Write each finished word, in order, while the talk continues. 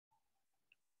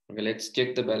Okay, let's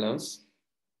check the balance.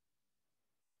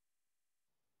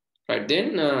 Right,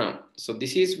 then, so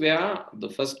this is where the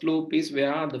first loop is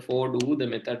where the for do the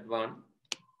method 1.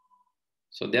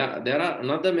 So there are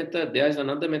another method, there is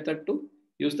another method to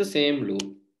use the same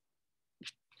loop.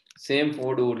 Same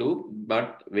for do loop,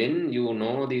 but when you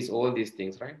know all these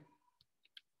things, right?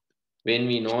 When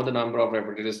we know the number of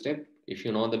repetitive steps, if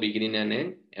you know the beginning and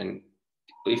end, and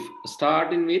if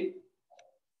starting with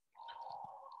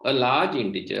a large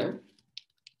integer,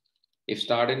 if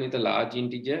starting with a large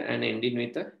integer and ending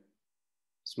with a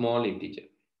small integer.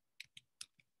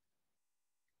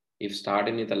 If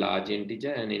starting with a large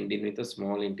integer and ending with a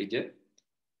small integer,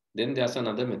 then there's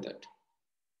another method.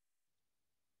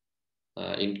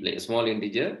 Small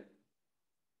integer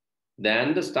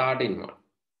than the starting one.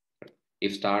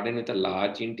 If starting with a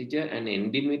large integer and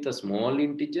ending with a small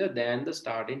integer than the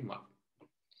starting one.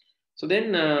 So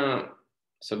then,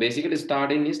 so basically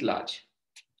starting is large.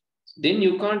 Then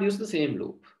you can't use the same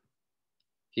loop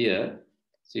here.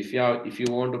 So if you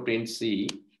want to print C,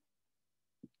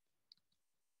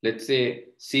 let's say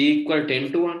C equal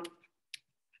 10 to 1.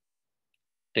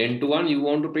 10 to 1, you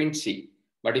want to print C.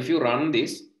 But if you run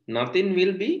this, nothing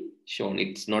will be shown.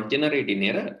 It's not generating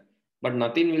error, but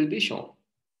nothing will be shown.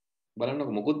 බලන්න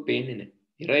මොකුත් පේන්නේ නැහැ.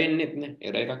 error එන්නෙත් නැහැ.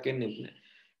 error එකක් එන්නෙත් නැහැ.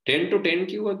 10 to 10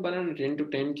 කිව්වොත් බලන්න 10 to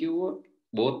 10 කිව්වොත්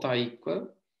both are equal.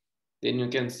 Then you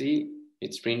can see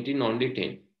it's printing only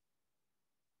 10.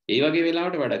 ඒ වගේ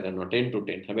වෙලාවට වැඩ කරනවා 10 to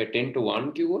 10. හැබැයි 10 to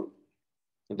 1 කිව්වොත්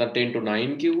නැත්නම් 10 to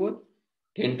 9 කිව්වොත්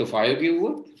 10 to 5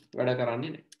 කිව්වොත් වැඩ කරන්නේ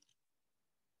නැහැ.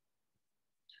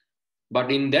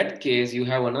 But in that case, you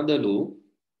have another loop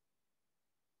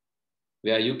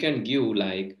where you can give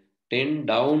like 10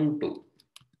 down to.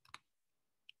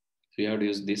 So you have to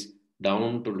use this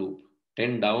down to loop,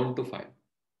 10 down to 5.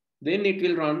 Then it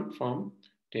will run from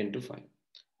 10 to 5.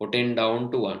 Or 10 down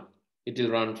to 1. It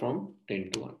will run from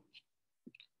 10 to 1.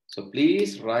 So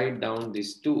please write down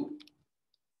these two.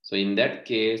 So in that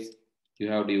case, you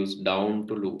have to use down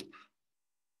to loop.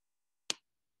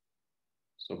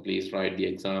 So please write the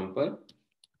example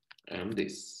and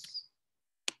this.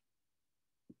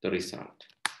 The result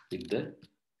with the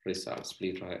results.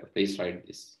 Please write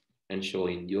this and show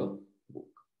in your book.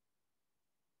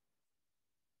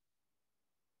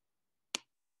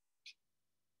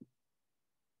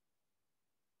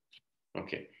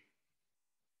 Okay.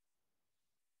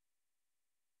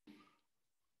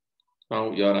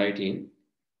 Now you are writing.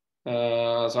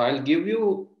 So I'll give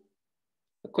you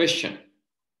a question.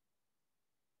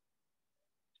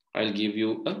 I'll give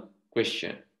you a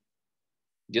question.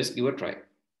 Just give a try.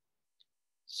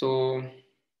 So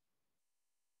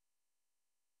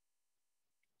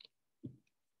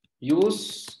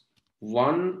use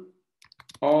one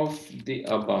of the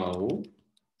above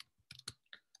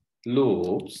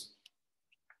loops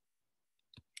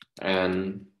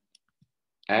and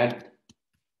add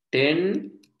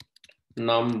 10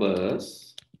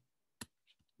 numbers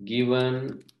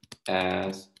given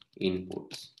as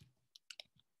inputs.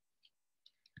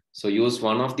 So use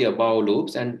one of the above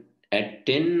loops and add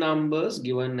 10 numbers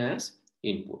given as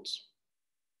inputs.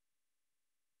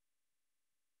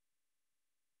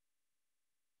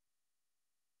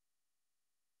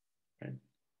 Right.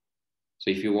 So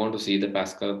if you want to see the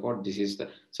Pascal code, this is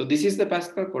the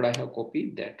Pascal code. I have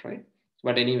copied that, right?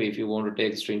 But anyway, if you want to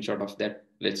take a screenshot of that,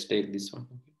 let's take this one.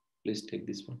 Okay. Please take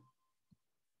this one.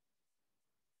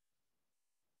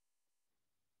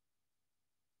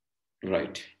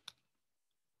 Right.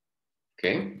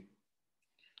 Okay.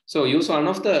 So use one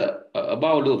of the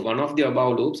above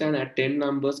loops and add 10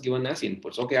 numbers given as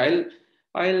inputs. Okay,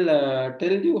 I'll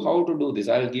tell you how to do this.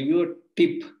 I'll give you a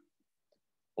tip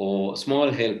or small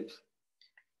help.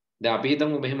 දැන් අපි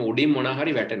හිතමු මෙහෙම උඩින් මොනවා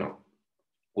හරි වැටෙනවා.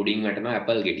 උඩින් වැටෙනවා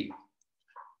ඇපල් ගෙඩි.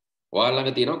 ඔයාලා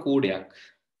ළඟ තියෙනවා කූඩයක්.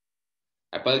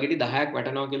 ඇපල් ගෙඩි 10ක්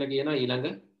වැටෙනවා කියලා කියනවා ඊළඟ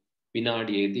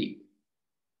විනාඩියේදී.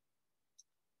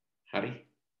 හරි.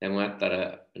 දැන් ඔයත් අර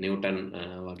නිව්ටන්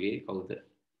වගේ කවුද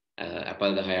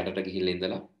ඇපල් 10 යටට ගිහිල්ලා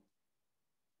ඉඳලා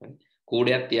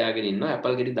කූඩයක් තියාගෙන ඉන්නවා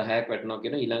ඇපල් ගෙඩි 10ක් වැටෙනවා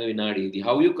කියන ඊළඟ විනාඩියේදී.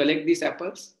 How you collect these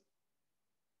apples?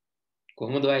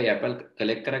 කොහොමද ඔය ඇපල්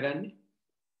කලෙක්ට් කරගන්නේ?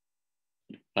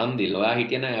 රන්දිල් ඔයා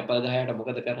හිටියනම් ඇපල් 10ට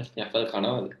මොකද කරන්නේ? ඇපල්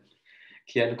කනවද?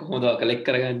 කියන්නේ කොහොමද ඔයා කලෙක්ට්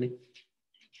කරගන්නේ?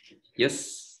 Yes.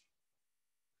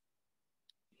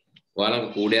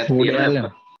 ඔයාලගේ කූඩයක්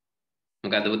තියෙනවා.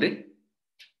 මොකද පුතේ?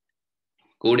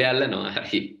 කූඩේ අල්ලනවා.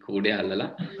 හරි. කූඩේ අල්ලලා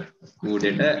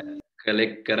කූඩේට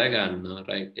කලෙක්ට් කරගන්නවා.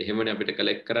 රයිට්. එහෙමනේ අපිට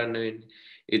කලෙක්ට් කරන්න වෙන්නේ.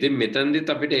 ඉතින් මෙතනදිත්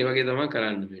අපිට ඒ වගේ තමයි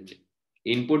කරන්න වෙන්නේ.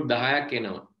 ඉන්පුට් 10ක්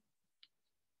එනවා.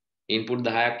 ඉන්පුට්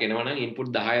 10ක් එනවා නම් ඉන්පුට්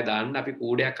 10 දාන්න අපි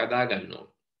කූඩයක් හදා ගන්නවා.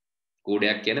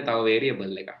 කූඩයක් කියන්නේ තව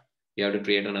වේරියබල් එකක්. You have to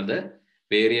create another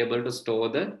variable to store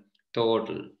the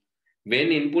total. When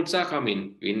inputs are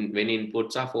coming, when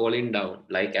inputs are falling down,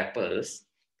 like apples,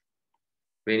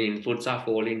 when inputs are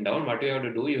falling down, what you have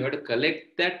to do, you have to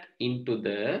collect that into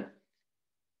the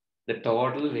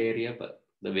total variable.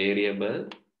 The variable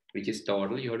which is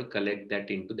total, you have to collect that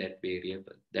into that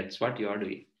variable. That's what you are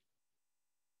doing.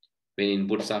 When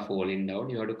inputs are falling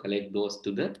down, you have to collect those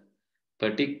to the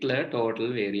particular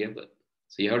total variable.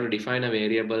 So you have to define a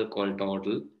variable called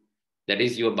total. That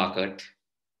is your bucket.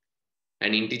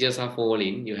 And integers are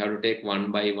falling. You have to take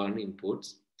one by one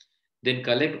inputs. Then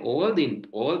collect all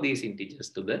these integers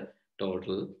to the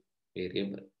total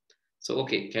variable. So,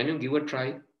 okay, can you give a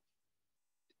try?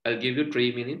 I'll give you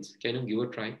 3 minutes. Can you give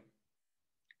a try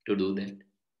to do that?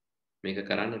 Make a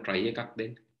karana try එකක්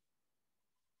then.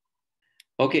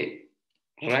 Okay,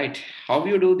 right. How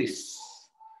you do this?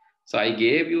 So I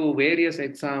gave you various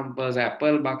examples,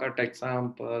 apple bucket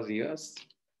examples, yes.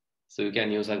 So you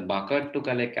can use a bucket to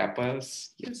collect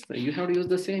apples. Yes, you have to use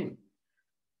the same.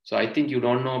 So I think you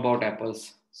don't know about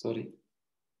apples. Sorry.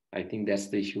 I think that's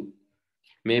the issue.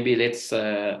 Maybe let's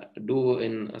do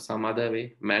in some other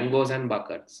way. Mangoes and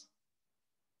buckets.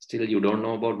 Still you don't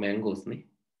know about mangoes, ne?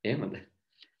 එහෙමද?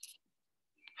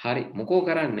 හරි. මොකෝ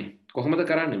කරන්නේ? කොහොමද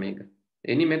කරන්නේ මේක?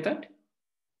 Any method?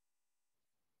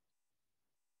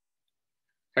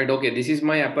 Right, okay, this is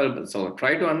my apple. So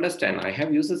try to understand. I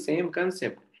have used the same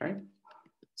concept, right?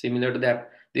 Similar to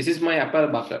that. This is my apple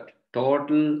bucket.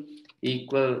 Total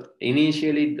equal,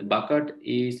 initially the bucket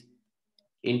is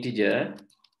integer.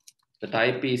 The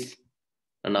type is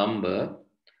a number.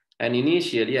 And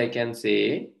initially I can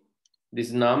say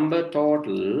this number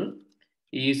total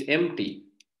is empty.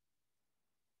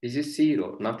 This is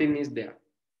 0, nothing is there.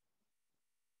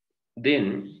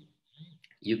 Then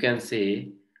you can say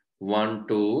 1,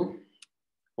 2,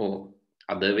 oh,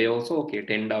 other way also, okay,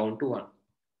 10 down to 1.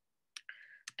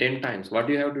 10 times, what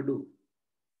do you have to do?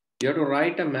 You have to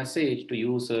write a message to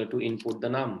user to input the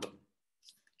number.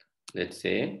 Let's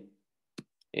say,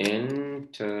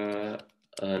 enter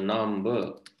a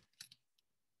number.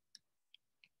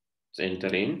 So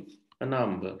enter in a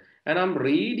number. And I'm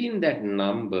reading that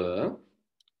number.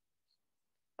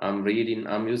 I'm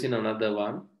using another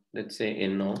one. Let's say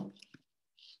no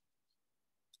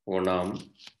or num.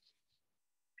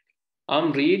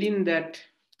 I'm reading that,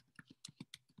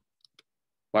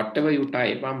 whatever you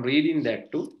type, I'm reading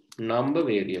that to number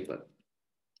variable.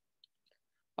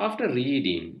 After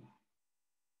reading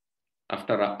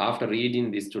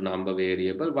this to number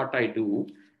variable, what I do,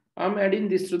 I'm adding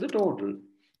this to the total.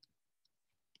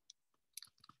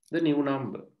 The new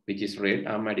number, which is read,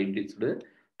 I'm adding this to the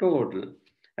total.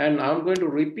 And I'm going to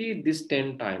repeat this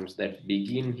 10 times. That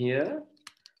begin here,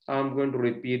 I'm going to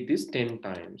repeat this 10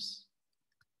 times.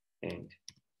 And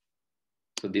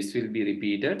so this will be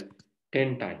repeated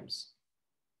 10 times.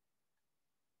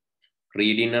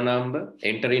 Read in a number,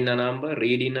 enter in a number,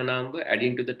 read in a number,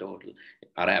 adding to the total.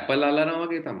 Our apple අල්ලනවා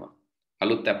වගේ තමයි.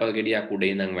 අලුත් apple ගෙඩියක් උඩ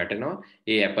ඉඳන් වැටෙනවා.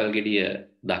 ඒ apple ගෙඩිය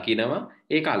දකිනවා,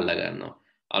 ඒක අල්ල ගන්නවා.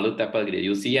 අලුත් apple ගෙඩිය.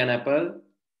 You see an apple,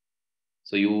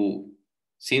 so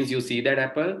since you see that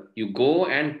apple, you go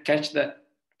and catch that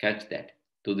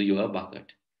to your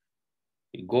bucket.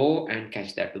 You go and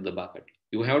catch that to the bucket.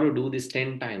 You have to do this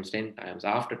 10 times, 10 times.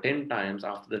 After 10 times,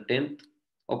 after the 10th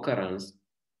occurrence,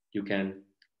 you can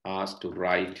ask to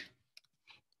write,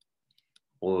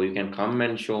 or you can come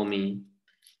and show me,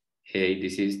 hey,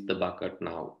 this is the bucket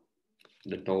now.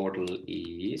 The total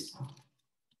is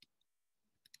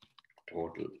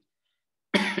total.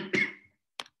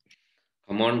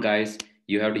 Come on, guys,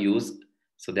 you have to use.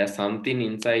 So there's something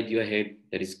inside your head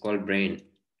that is called brain.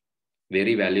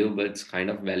 Very valuable, it's kind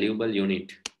of valuable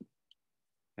unit.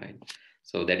 Right?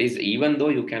 So that is, even though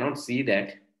you cannot see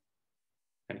that,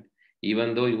 right?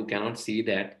 Even though you cannot see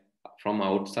that from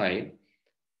outside,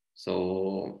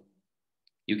 so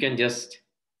you can just,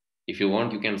 if you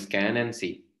want, you can scan and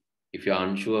see if you're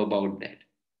unsure about that.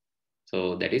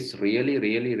 So that is really,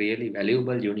 really, really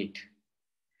valuable unit.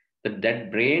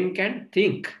 That brain can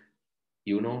think,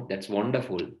 you know, that's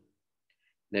wonderful.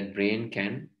 That brain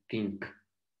can think.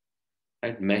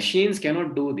 Right? Machines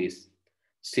cannot do this.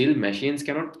 Still, machines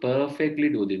cannot perfectly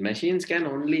do this. Machines can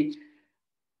only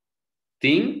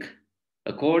think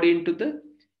according to the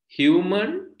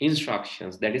human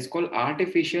instructions. That is called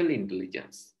artificial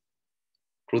intelligence.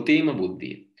 Krutima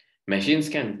buddhi. Machines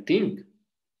can think,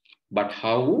 but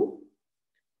how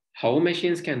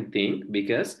machines can think?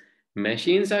 Because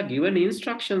machines are given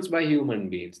instructions by human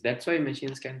beings. That's why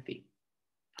machines can think.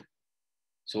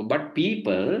 So, but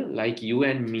people like you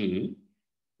and me,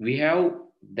 we have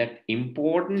that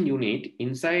important unit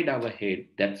inside our head.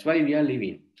 That's why we are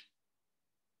living.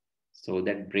 So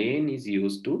that brain is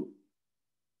used to,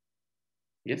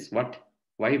 yes, what?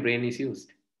 Why brain is used?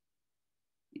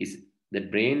 Is the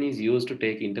brain is used to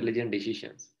take intelligent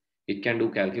decisions. It can do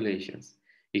calculations.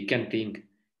 It can think.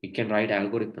 It can write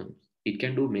algorithms. It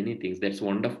can do many things. That's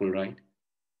wonderful, right?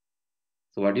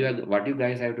 So what you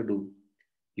guys have to do?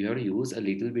 You have to use a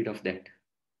little bit of that.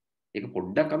 ඒක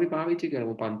පොඩ්ඩක් අපි පාවිච්චි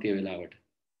කරමු පන්තිය වෙලාවට.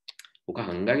 ඔක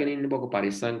හංගගෙන ඉන්න බොක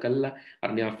පරිස්සම් කළා අර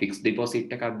නිකන් ෆික්ස්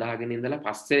ඩිපොසිට් එකක් දාගෙන ඉඳලා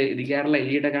පස්සේ ඉදිගෑරලා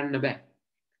එළියට ගන්න බෑ.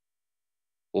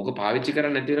 ඕක පාවිච්චි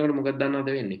කරන්නේ නැති වෙනකොට මොකක්ද දන්නවද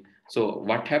වෙන්නේ? So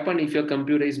what happen if your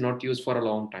computer is not used for a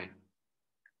long time?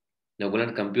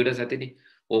 ඔයගොල්ලන්ට කම්පියුටර්ස් ඇතිනේ.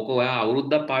 ඕක ඔයා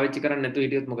අවුරුද්දක් පාවිච්චි කරන්නේ නැතුව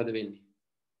හිටියොත් මොකද වෙන්නේ?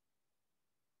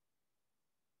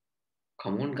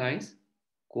 Come on guys.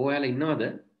 කෝ ඔයාලා ඉන්නවද?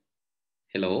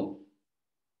 Hello.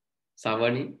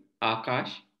 Savani,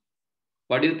 Akash.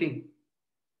 What do you think?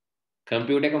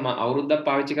 Computer එක අවුරුද්දක්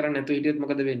පාවිච්චි කරන්නේ නැතුව හිටියොත්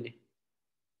මොකද වෙන්නේ?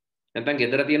 නැත්නම්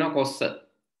ගෙදර තියෙනවා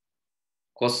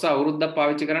කොස්ස අවුරුද්දක්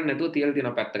පාවිච්චි කරන්නේ නැතුව තියලා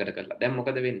තියෙනවා පැත්තකට කරලා. දැන්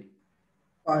මොකද වෙන්නේ?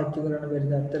 පාවිච්චි කරන්න බැරි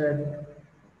තත්ත්වයකට.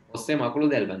 කොස්සේ මකුළු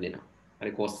දැල් බඳිනවා.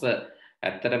 හරි කොස්ස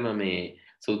ඇත්තටම මේ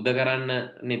සුද්ධ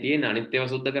කරන්නනේ තියෙන්නේ අනිත්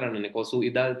ඒවා සුද්ධ කරන්නනේ කොසු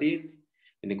ඉදල් තියෙන්නේ.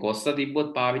 ඉතින් කොස්ස තිබ්බොත්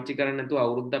පාවිච්චි කරන්නේ නැතුව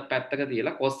අවුරුද්දක් පැත්තක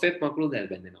තියලා කොස්සෙත් මකුළු දැල්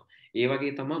බඳිනවා. ඒ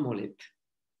වගේ තමයි මොලෙත්.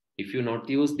 If you not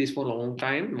use this for a long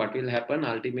time, what will happen?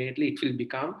 Ultimately, it will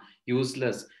become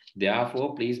useless. Therefore,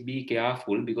 please be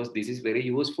careful because this is very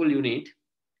useful unit.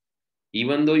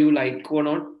 Even though you like or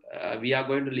not, we are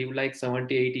going to live like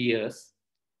 70, 80 years.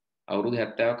 අවුරුදු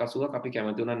 70ක් 80ක් අපි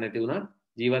කැමති උනත් නැති උනත්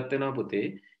ජීවත් වෙනවා පුතේ.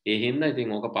 ඒ හින්දා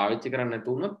ඉතින් ඕක පාවිච්චි කරන්න නැතු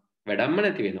උනොත් වැඩක්ම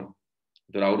නැති වෙනවා.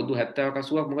 ඒතර අවුරුදු 70ක්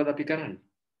 80ක් මොකද අපි කරන්නේ?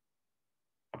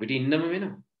 අපිට ඉන්නම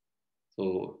වෙනවා. So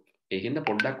ඒ හින්දා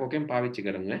පොඩ්ඩක් ඕකෙන් පාවිච්චි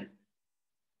කරමු ඈ.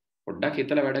 පොඩ්ඩක්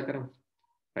හිතලා වැඩ කරමු.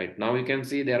 Right, now you can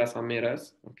see there are some errors.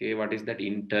 Okay, what is that?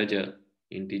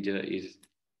 Integer is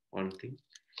one thing.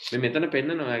 මේ මෙතන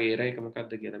පෙන්නනවා ඔයාගේ error එක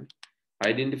මොකක්ද කියලා මේ.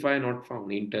 Identify not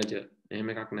found integer. එහෙම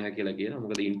එකක් නැහැ කියලා කියනවා.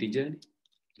 මොකද integer නේ.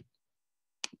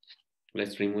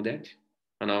 Let's remove that.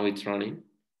 And now it's running.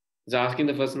 It's asking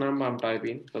the first number I'm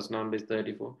typing. First number is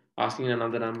 34. Asking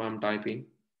another number I'm typing.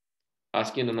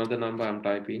 Asking another number I'm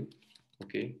typing.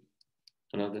 Okay.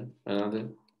 Another and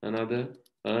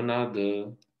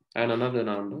another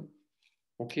number.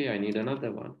 Okay, I need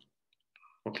another one.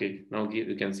 Okay, now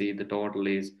you can see the total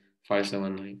is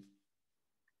 579.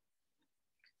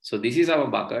 So this is our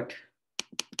bucket.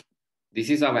 This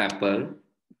is our apple.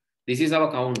 This is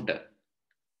our counter.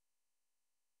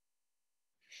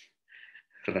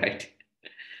 Right?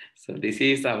 So this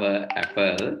is our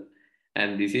apple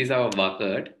and this is our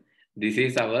bucket. This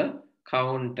is our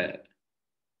counter.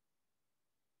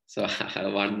 So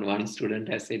one student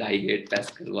has said, I hate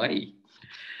Pascal. Why?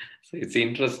 So it's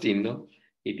interesting, no?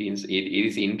 It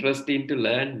is interesting to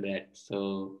learn that.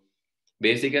 So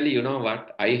basically, you know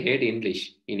what? I hate English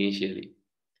initially.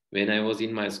 When I was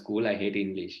in my school, I hate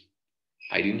English.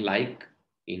 I didn't like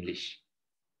English.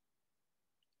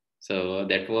 So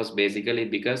that was basically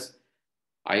because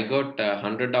I got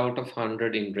 100 out of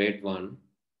 100 in grade 1,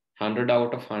 100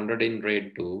 out of 100 in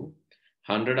grade 2,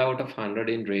 100 out of 100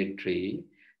 in grade 3,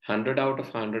 100 out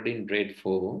of 100 in grade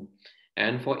 4.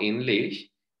 And for English,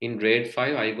 in grade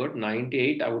 5, I got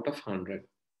 98 out of 100.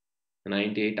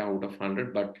 98 out of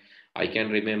 100. But I can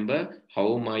remember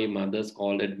how my mother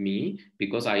scolded me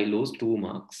because I lost 2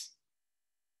 marks.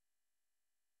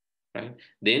 Right?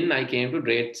 Then I came to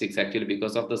grade 6 actually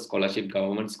because of the scholarship,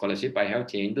 government scholarship, I have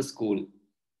changed the school.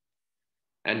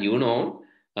 And you know,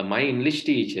 my English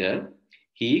teacher,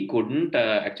 he couldn't,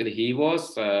 actually he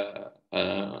was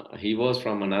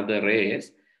from another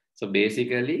race. So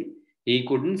basically, he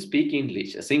couldn't speak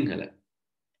English, Sinhala.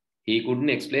 He couldn't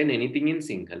explain anything in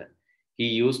Sinhala. He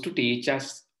used to teach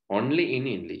us only in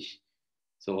English.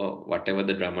 So whatever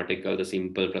the grammatical, the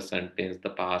simple present tense,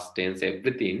 the past tense,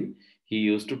 everything, he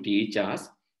used to teach us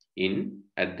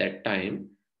at that time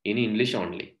in English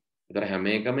only. ඒතර හැම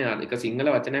එකම එක සිංහල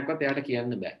වචනයක්වත් එයාට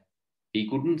කියන්න බෑ. He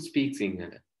couldn't speak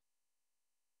Sinhala.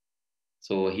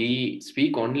 So he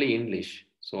speak only English.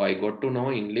 So I got to know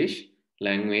English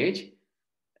language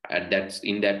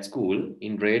in that school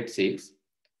in grade 6.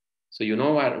 So you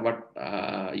know what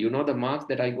you know the marks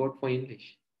that I got for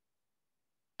English.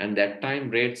 And that time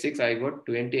grade 6 I got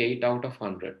 28 out of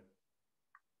 100.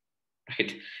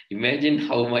 Right? Imagine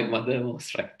how my mother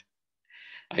was, right?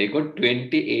 I got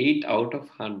 28 out of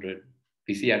 100.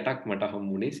 PC mata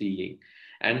hammune seeing.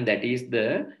 And that is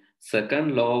the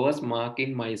second lowest mark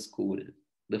in my school.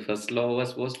 The first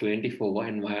lowest was 24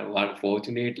 and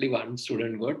fortunately one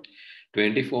student got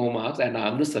 24 marks and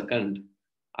I'm the second.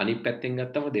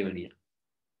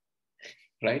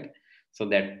 Right? So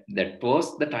that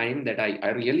was the time that I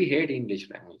really hate English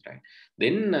language, right?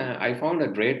 Then I found a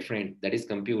great friend that is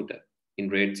computer. In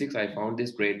grade 6, I found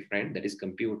this great friend that is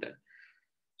computer.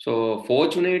 So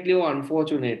fortunately or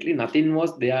unfortunately, nothing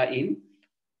was there in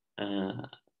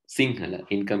Sinhala,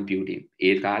 in computing.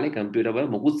 ඒ කාලේ computer වල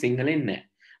මොකුත් සිංහලෙන් නැහැ.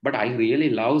 But I really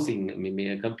love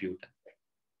computer.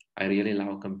 I really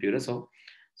love computer. So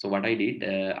what I did,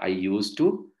 I used to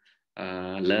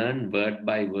learn word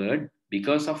by word.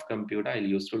 Because of computer, I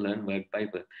used to learn word by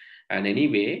word. And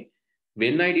anyway,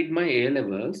 when I did my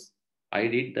A-levels, I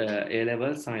did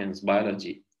A-level science,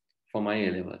 biology for my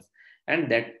A-levels. And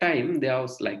that time there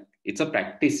was like, it's a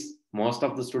practice. Most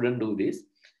of the students do this.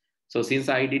 So since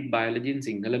I did biology in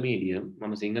Sinhala medium,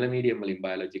 mama Sinhala medium වලින්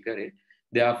biology කරේ,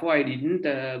 therefore I didn't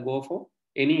go for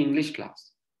any English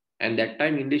class. And that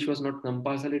time English was not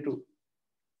compulsory too.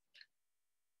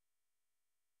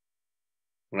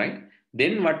 Right?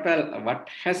 Then what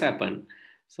has happened?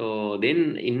 So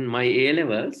then in my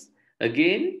A-levels,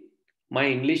 again, my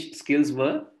English skills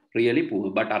were really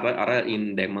poor. But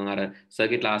in them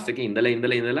circuit class එකේ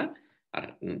ඉඳලා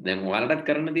දැන් ඔයාලටත්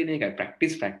කරන්න තියෙන එකයි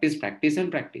practice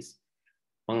and practice.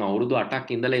 මම අවුරුදු 8ක්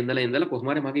ඉඳලා කොහොම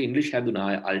හරි මගේ English හැදුනා.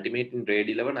 Ultimate in grade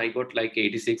 11 I got like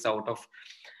 86 out of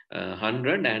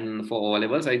 100, and for O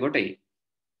levels I got A.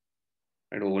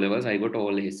 At O levels I got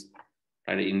all A's.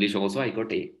 And English also I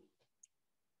got A.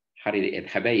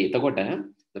 හැබැයි එතකොට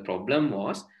the problem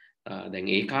was දැන්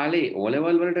ඒ කාලේ O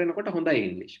level වලට එනකොට හොඳයි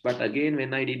English. But again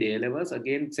when I did A levels,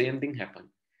 again same thing happened.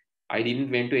 I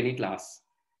didn't went to any class.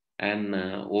 And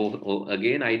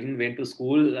again, I didn't went to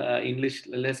school English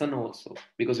lesson also,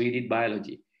 because we did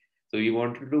biology. So we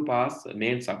wanted to pass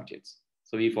main subjects.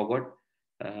 So we forgot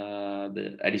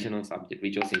the additional subject,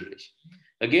 which was English.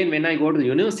 Again, when I go to the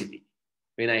university,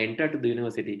 when I entered to the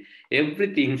university,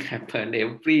 everything happened.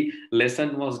 Every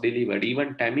lesson was delivered.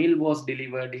 Even Tamil was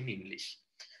delivered in English.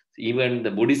 Even the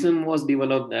Buddhism was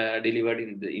delivered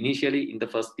initially in the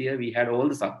first year. We had all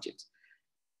the subjects.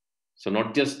 So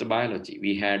not just biology,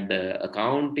 we had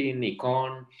accounting,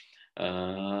 econ,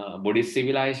 Buddhist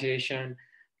civilization,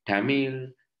 Tamil,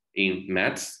 in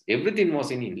maths, everything was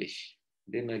in English.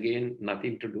 Then again,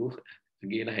 nothing to do.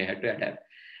 Again, I had to adapt.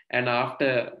 And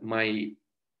after my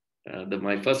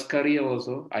first career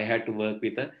also, I had to work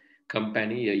with a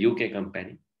company, a UK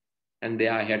company. And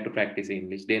there I had to practice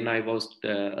English. Then I was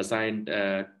assigned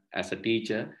as a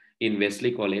teacher in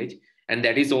Wesley College. And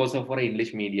that is also for an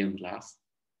English medium class.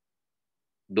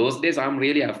 Those days I'm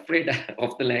really afraid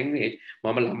of the language.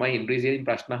 මම ළමයි ඉංග්‍රීසියෙන්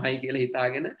ප්‍රශ්න අහයි කියලා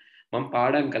හිතාගෙන මම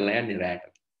පාඩම් කරලා යන්නේ රැට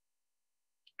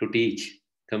to teach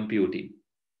computing,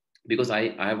 because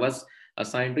I was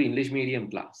assigned to English medium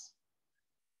class.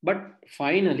 But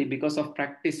finally, because of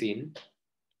practicing,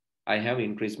 I have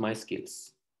increased my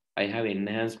skills. I have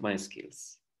enhanced my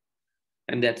skills.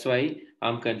 And that's why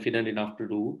I'm confident enough to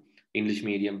do English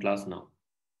medium class now.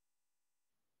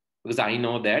 Because I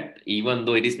know that even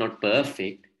though it is not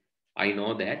perfect, I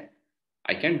know that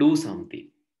I can do something.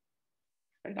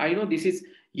 Right? I know this is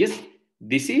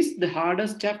the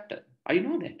hardest chapter. I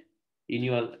know that in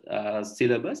your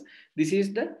syllabus, this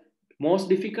is the most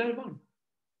difficult one.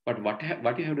 But what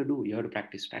you have to do? You have to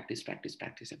practice.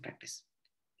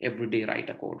 Every day, write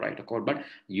a code. But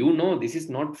you know this is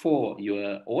not for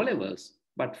your O levels,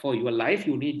 but for your life.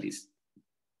 You need this.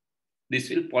 This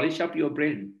will polish up your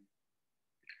brain.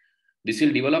 This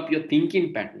will develop your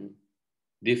thinking pattern.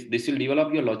 This will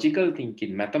develop your logical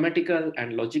thinking, mathematical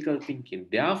and logical thinking.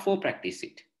 Therefore, practice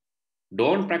it.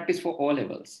 Don't practice for O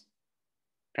levels.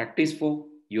 Practice for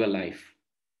your life.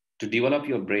 To develop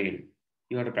your brain,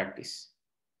 you have to practice.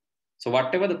 So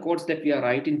whatever the codes that we are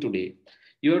writing today,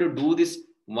 you have to do this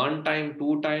 1 time,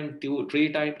 2 time, 3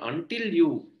 time until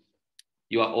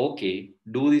you are okay.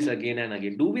 Do this again and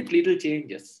again. Do with little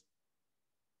changes.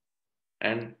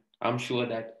 And I'm sure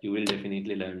that you will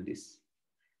definitely learn this.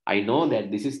 I know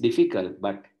that this is difficult,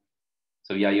 but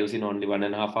so we are using only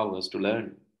 1.5 hours to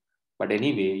learn. But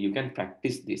anyway, you can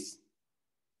practice this.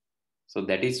 So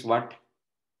that is what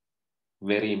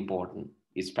very important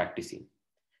is practicing.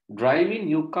 Driving,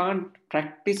 you can't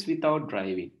practice without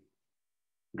driving.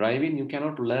 Driving, you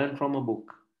cannot learn from a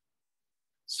book.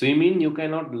 Swimming, you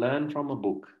cannot learn from a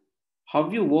book.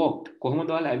 Have you walked?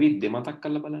 කොහොමද ඔයාලා ඇවිද්දේ? මතක්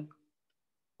කරලා බලන්න.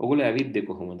 ඔගොල්ලෝ ඇවිද්දේ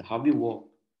කොහොමද? Have you walked?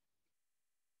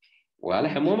 ඔයාලා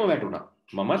හැමෝම වැටුණා.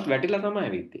 මමත් වැටිලා තමයි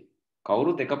ඇවිද්දේ.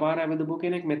 කවුරුත් එකපාර ඇවිදපු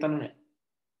කෙනෙක් මෙතන නැහැ.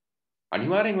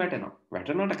 අනිවාර්යෙන් වැටෙනවා.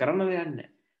 වැටෙනවට කරන්න දෙයක් නැහැ.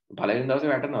 පළවෙනි දවසේ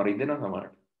වැටෙනවා, රිදෙනවා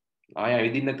සමහරට. ආයෙ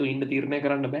ඇවිදින්න නැතුව ඉන්න තීරණය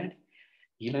කරන්න බෑනේ.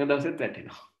 ඊළඟ දවසෙත්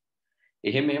වැටෙනවා.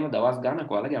 එහෙම දවස්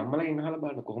ගානක් ඔයාලගේ අම්මලාගෙන් අහලා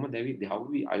බලන්න කොහොමද ඇවිද්දේ?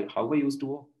 How I used to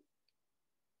walk.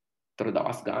 තර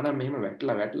දවස් ගානක් මෙහෙම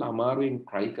වැටලා අමාරුවෙන්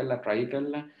try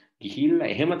කරලා ගිහිල්ලා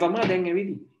එහෙම තමයි දැන්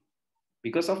ඇවිදින්නේ.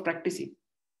 Because of practicing.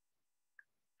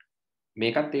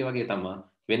 මේකත් ඒ වගේ තමයි.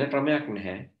 වෙන ක්‍රමයක්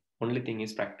නැහැ. Only thing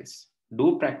is practice. Do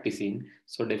practicing,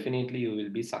 so definitely you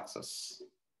will be success.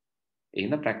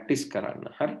 එහෙනම් practice කරන්න.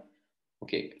 හරි?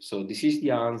 Okay, so this is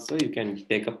the answer. You can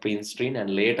take a print screen and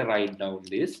later write down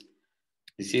this.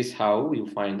 This is how you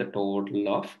find the total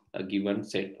of a given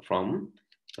set from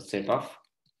a set of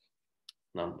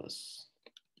numbers.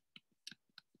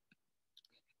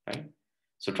 Right?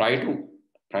 So try to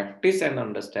practice and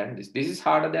understand this. This is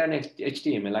harder than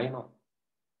HTML, I know.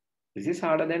 This is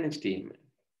harder than HTML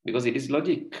because it is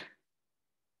logic.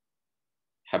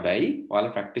 හැබැයි ඔයාලා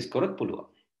practice කරොත් පුළුවන්.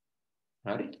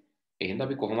 හරි? එහෙනම්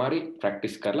අපි කොහොම හරි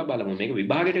practice කරලා බලමු. මේක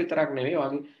විභාගයට විතරක් නෙවෙයි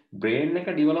ඔයාගේ brain එක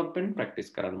development practice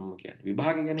කරන්න මම කියන්නේ.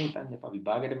 විභාගය ගැන හිතන්න එපා.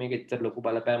 විභාගයට මේක එච්චර ලොකු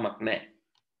බලපෑමක් නැහැ.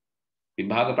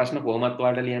 විභාග ප්‍රශ්න කොහොමත්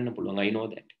ඔයාලට ලියන්න පුළුවන්. I know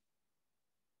that.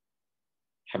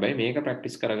 හැබැයි මේක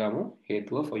practice කරගමු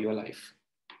හේතුව for your life.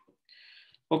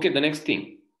 Okay, the next thing.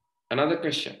 Another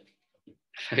question.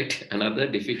 Right? Another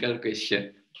difficult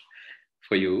question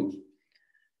for you.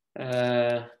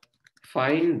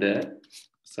 Find the,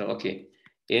 so okay,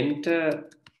 enter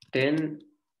 10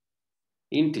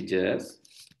 integers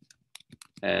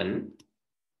and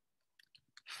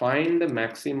find the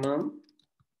maximum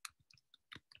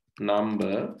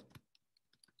number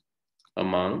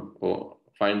among, or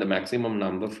find the maximum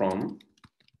number from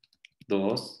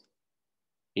those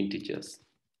integers.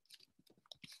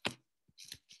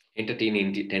 Enter 10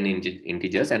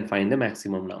 integers and find the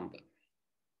maximum number.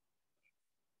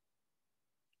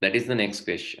 That is the next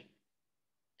question.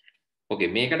 Okay,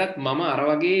 මේකටත් මම අර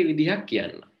වගේ විදිහක්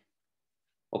කියන්න.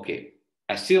 Okay,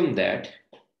 assume that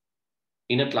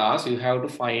in a class you have to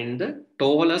find the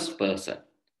tallest person.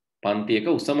 පන්තියක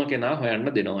උසම කෙනා හොයන්න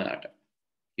දෙනවා ඔයාට.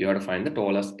 You have to find the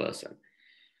tallest person.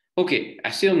 Okay,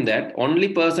 assume that only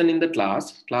person in the class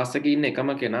එකේ ඉන්න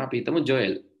එකම කෙනා අපි හිතමු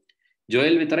Joel.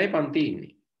 Joel විතරයි පන්තියේ ඉන්නේ.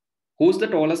 Who's the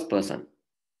tallest person?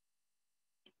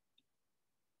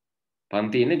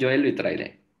 පන්තියේ ඉන්නේ Joel විතරයි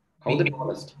දැන්. How the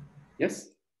tallest? Yes.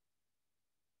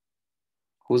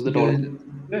 Who's the tallest?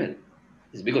 Joel.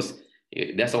 It's because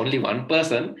there's only one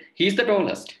person. He's the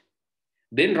tallest.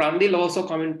 Then Randil also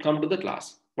come to the class.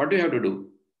 What do you have to do?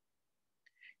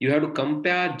 You have to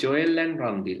compare Joel and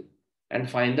Randil and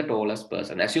find the tallest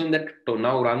person. Assume that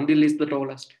now Randil is the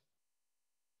tallest.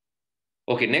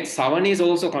 Okay, next Savan is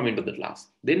also coming to the class.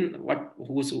 Then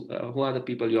who are the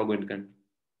people you are going to compare?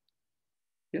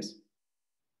 Yes.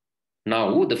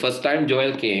 Now, the first time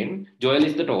Joel came, Joel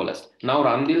is the tallest. Now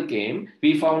Randil came, we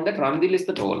found that Randil is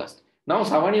the tallest. Now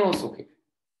Savani also came.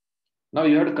 Now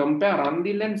you have to compare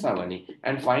Randil and Savani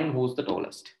and find who's the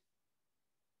tallest.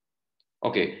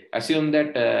 Okay, assume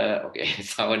that, okay,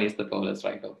 Savani is the tallest,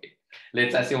 right? Okay,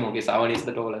 let's assume, okay, Savani is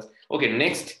the tallest. Okay,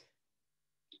 next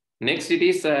it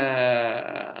is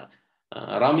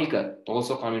Ramika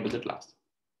also coming to the class.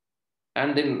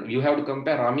 And then you have to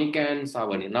compare Ramika and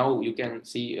Savani. Now you can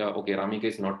see, okay, Ramika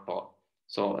is not tall.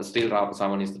 So still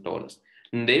Savani is the tallest.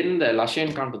 And then the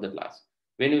Lashen come to the class.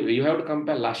 When you have to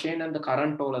compare Lashen and the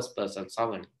current tallest person,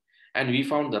 Savani. And we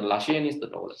found that Lashen is the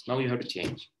tallest. Now you have to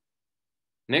change.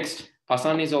 Next,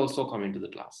 Hasan is also coming to the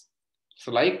class.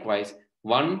 So likewise,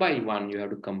 one by one, you have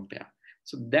to compare.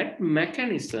 So that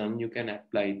mechanism you can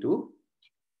apply to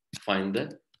find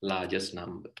the largest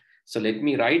number. So let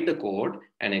me write the code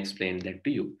and explain that to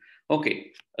you.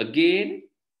 Okay, again,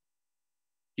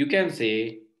 you can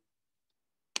say,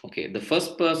 okay, the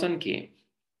first person came.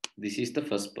 This is the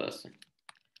first person.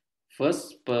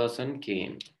 First person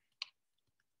came.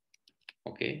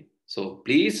 Okay, so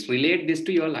please relate this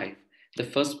to your life. The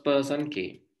first person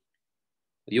came.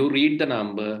 You read the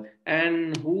number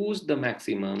and who's the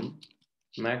maximum?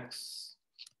 Max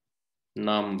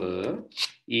number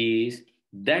is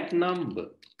that number.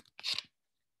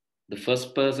 The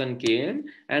first person came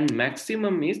and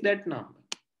maximum is that number.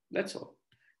 That's all.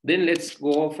 Then let's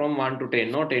go from 1 to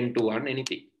 10, not 10 to 1,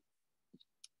 anything.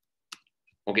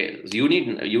 Okay, so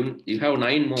you have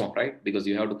 9 more, right? Because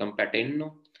you have to compare 10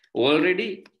 no.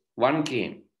 Already 1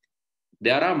 came.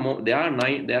 There are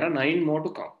 9 more to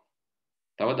come.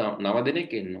 තව 9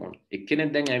 දෙනෙක් එන්න ඕන. එක්කෙනෙක්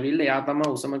දැන් ඇවිල්ලා එයා තමයි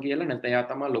උසම කියලා නැත්නම් එයා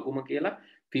තමයි ලොකුම කියලා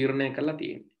තීරණය කරලා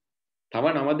තියෙන්නේ. තව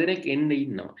 9 දෙනෙක් එන්න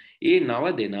ඉන්නවා. ඒ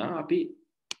 9 දෙනා අපි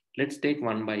let's take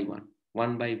one by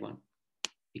one.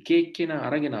 එක එක්කෙනා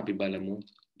අරගෙන අපි බලමු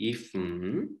if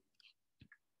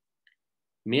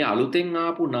මේ අලුතෙන්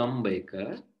ආපු number එක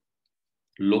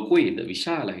ලොකුයිද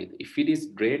විශාලයිද? If it is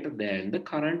greater than the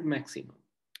current maximum.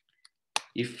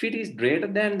 If it is greater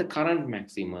than the current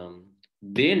maximum,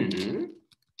 then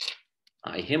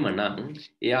එහෙමනම්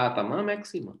එයා තමයි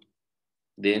maximum.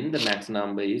 Then the max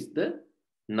number is the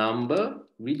number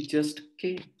which just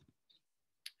came.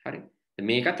 හරි.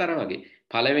 මේකත් අර වගේ.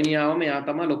 පළවෙනියාවම එයා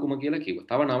තමයි ලොකුම කියලා කිව්වා.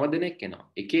 තව 9 දෙනෙක් එනවා.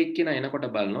 එක එක්කෙනා එනකොට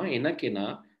බලනවා එන කෙනා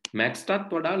max ටත්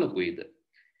වඩා ලොකුයිද?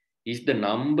 Is the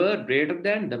number greater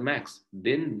than the max?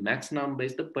 Then max number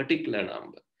is the particular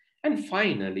number. And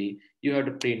finally, you have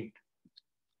to print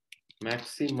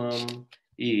maximum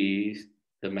is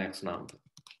the max number.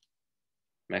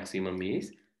 Maximum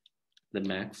is the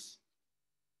max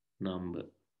number.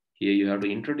 Here you have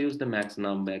to introduce the max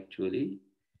number actually.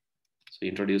 So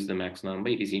introduce the max number,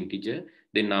 it is integer.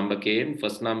 Then number came,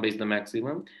 first number is the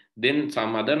maximum. Then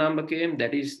some other number came,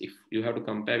 that is if you have to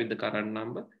compare with the current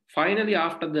number. Finally,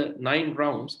 after the 9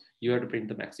 rounds, you have to print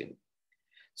the maximum.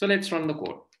 So let's run the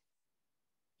code.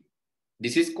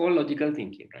 This is called logical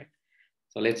thinking, right?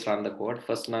 So let's run the code.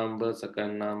 First number,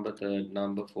 second number, third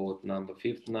number, fourth number,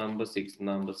 fifth number, sixth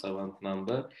number, seventh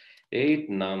number, eighth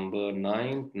number,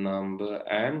 ninth number,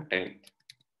 and 10th.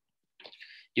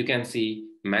 You can see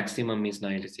maximum is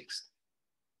 96.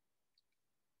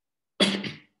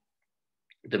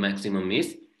 The maximum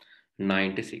is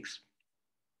 96.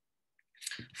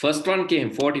 First one came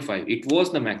 45. It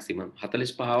was the maximum.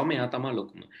 45 මෙයා තමයි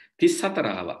ලොකුම. 34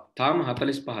 ආවා. තාම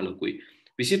 45 ලොකුයි.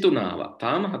 23 ආවා.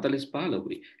 තාම 45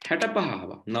 ලොකුයි. 65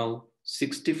 ආවා. Now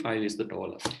 65 is the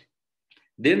tallest.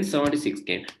 Then 76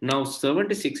 came. Now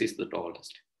 76 is the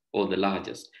tallest or the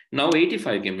largest. Now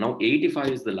 85 came. Now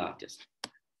 85 is the largest.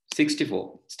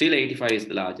 64, still 85 is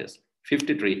the largest.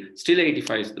 53, still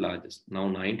 85 is the largest. Now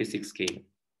 96 came.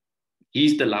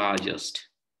 He's the largest.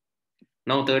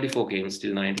 Now 34 came,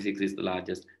 still 96 is the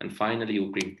largest. And finally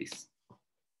you print this.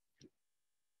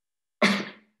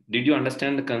 Did you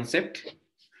understand the concept?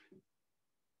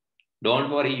 Don't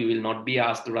worry, you will not be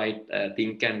asked to write,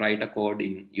 think and write a code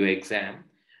in your exam.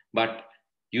 But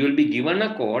you will be given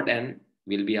a code and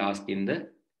will be asked in the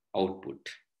output.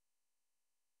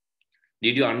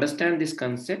 Did you understand this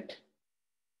concept?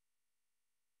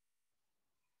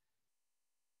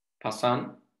 Pasan?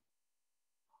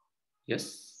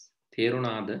 Yes.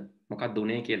 තේරුණාද? මොකක්ද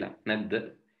උනේ කියලා? නැද්ද?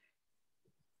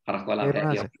 අරක්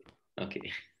වලට.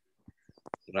 Okay.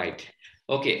 Right.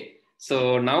 Okay.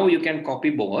 So now you can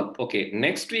copy both. Okay.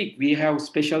 Next week we have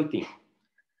special thing.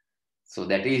 So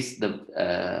that is the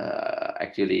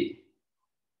actually.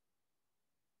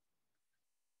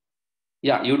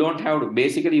 Yeah, you don't have to,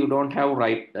 basically you don't have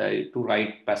to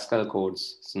write Pascal codes.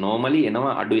 So normally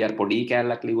එනවා අඩු යාර පොඩි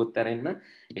කැලලක් ලියුවොත් අරෙන්න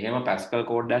එහෙම Pascal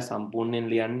code එක සම්පූර්ණයෙන්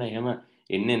ලියන්න එහෙම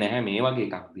එන්නේ නැහැ මේ වගේ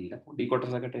එකක් දීලා පොඩි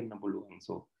කොටසකට එන්න පුළුවන්.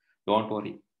 So don't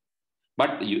worry.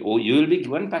 But you will be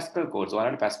given Pascal codes.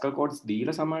 ඔයාලට Pascal codes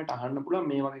දීලා සමහරට අහන්න පුළුවන්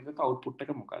මේ වගේ එකක output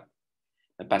එක මොකක්ද?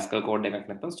 Pascal code එකක්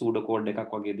නැත්නම් pseudo code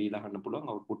එකක් වගේ දීලා අහන්න පුළුවන්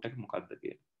output එක මොකක්ද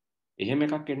කියලා. එහෙම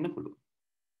එකක් එන්න පුළුවන්.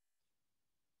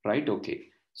 Right? Okay.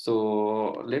 So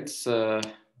let's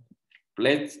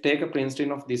take a print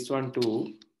screen of this one too.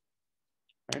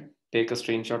 Right? Take a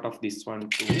screenshot of this one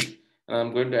too. And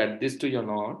I'm going to add this to your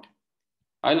note.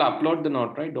 I'll upload the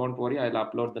note, right? Don't worry, I'll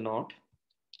upload the note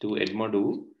to Edmodo.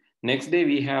 Next day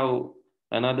we have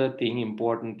another thing,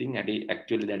 important thing.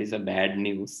 Actually, that is a bad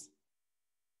news.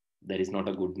 That is not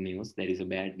a good news. That is a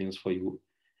bad news for you.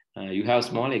 You have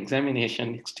small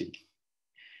examination next week.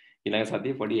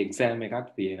 Exam.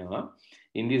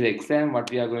 In this exam, what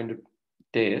we are going to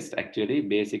test actually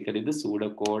basically the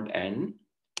pseudocode and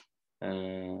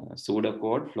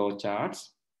pseudocode flowcharts,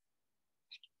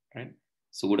 right?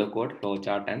 Pseudocode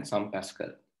flowchart and some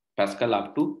Pascal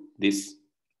up to this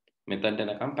method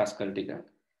and Pascal tika.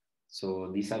 So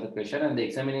these are the questions, and the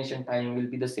examination time will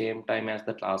be the same time as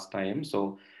the class time.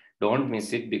 So don't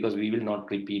miss it because we will not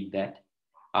repeat that.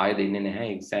 I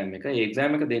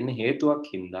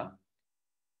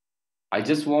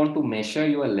just want to measure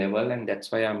your level, and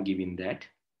that's why I'm giving that.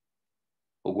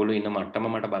 ඔගොල්ලෝ ඉන්න මට්ටම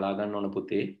මට බලා ගන්න ඕන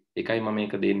පුතේ. එකයි මම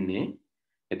මේක දෙන්නේ.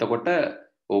 එතකොට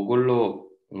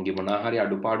ඔගොල්ලෝගේ මොනවා හරි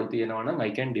අඩුපාඩු තියෙනවා නම් I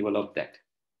can develop that.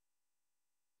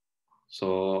 So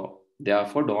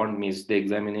therefore don't miss the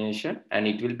examination, and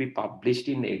it will be published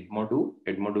in Edmodo.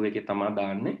 Edmodo එකේ තමයි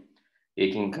දාන්නේ.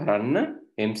 ඒකෙන් කරන්න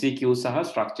MCQ සහ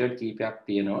structured කීපයක්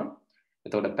තියෙනවා.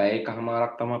 එතකොට පැය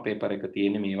එකමාරක් තමයි paper එක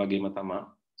තියෙන්නේ මේ වගේම තමයි.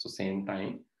 So same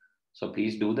time. So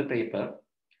please do the paper.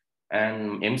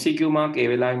 And MCQ mark ඒ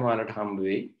වෙලාවෙම ඔයාලට හම්බ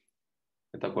වෙයි.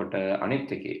 එතකොට අනිත්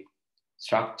එකේ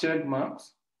structured marks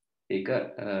ඒක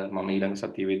මම ඊළඟ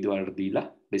සතිය වෙද්දී ඔයාලට දීලා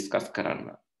discuss කරන්න.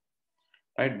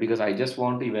 Right? Because I just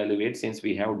want to evaluate, since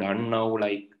we have done now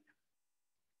like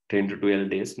 10 to 12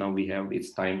 days. Now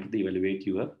it's time to evaluate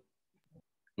your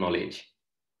knowledge.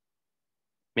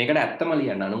 මේකට ඇත්තම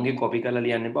ලියන්න. අනුන්ගේ කොපි කරලා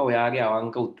ලියන්න එපා. ඔයාගේ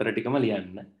අවංක උත්තර ටිකම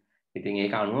ලියන්න. ඉතින්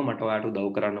ඒක අනුව මට ඔයාට උදව්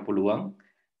කරන්න පුළුවන්.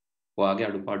 ඔයාගේ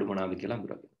අඩුපාඩු මොනවාද කියලා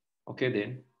අඳුරගන්න. Okay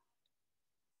then.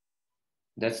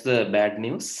 That's the bad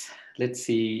news. Let's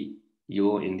see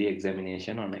you in the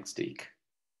examination on next week.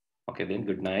 Okay then,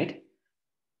 good night.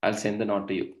 I'll send the note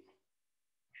to you.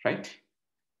 Right?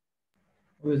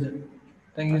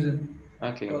 Thank you, sir.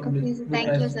 Okay. Okay, sir.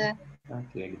 Thank you, sir.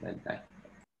 Okay, good night. Bye.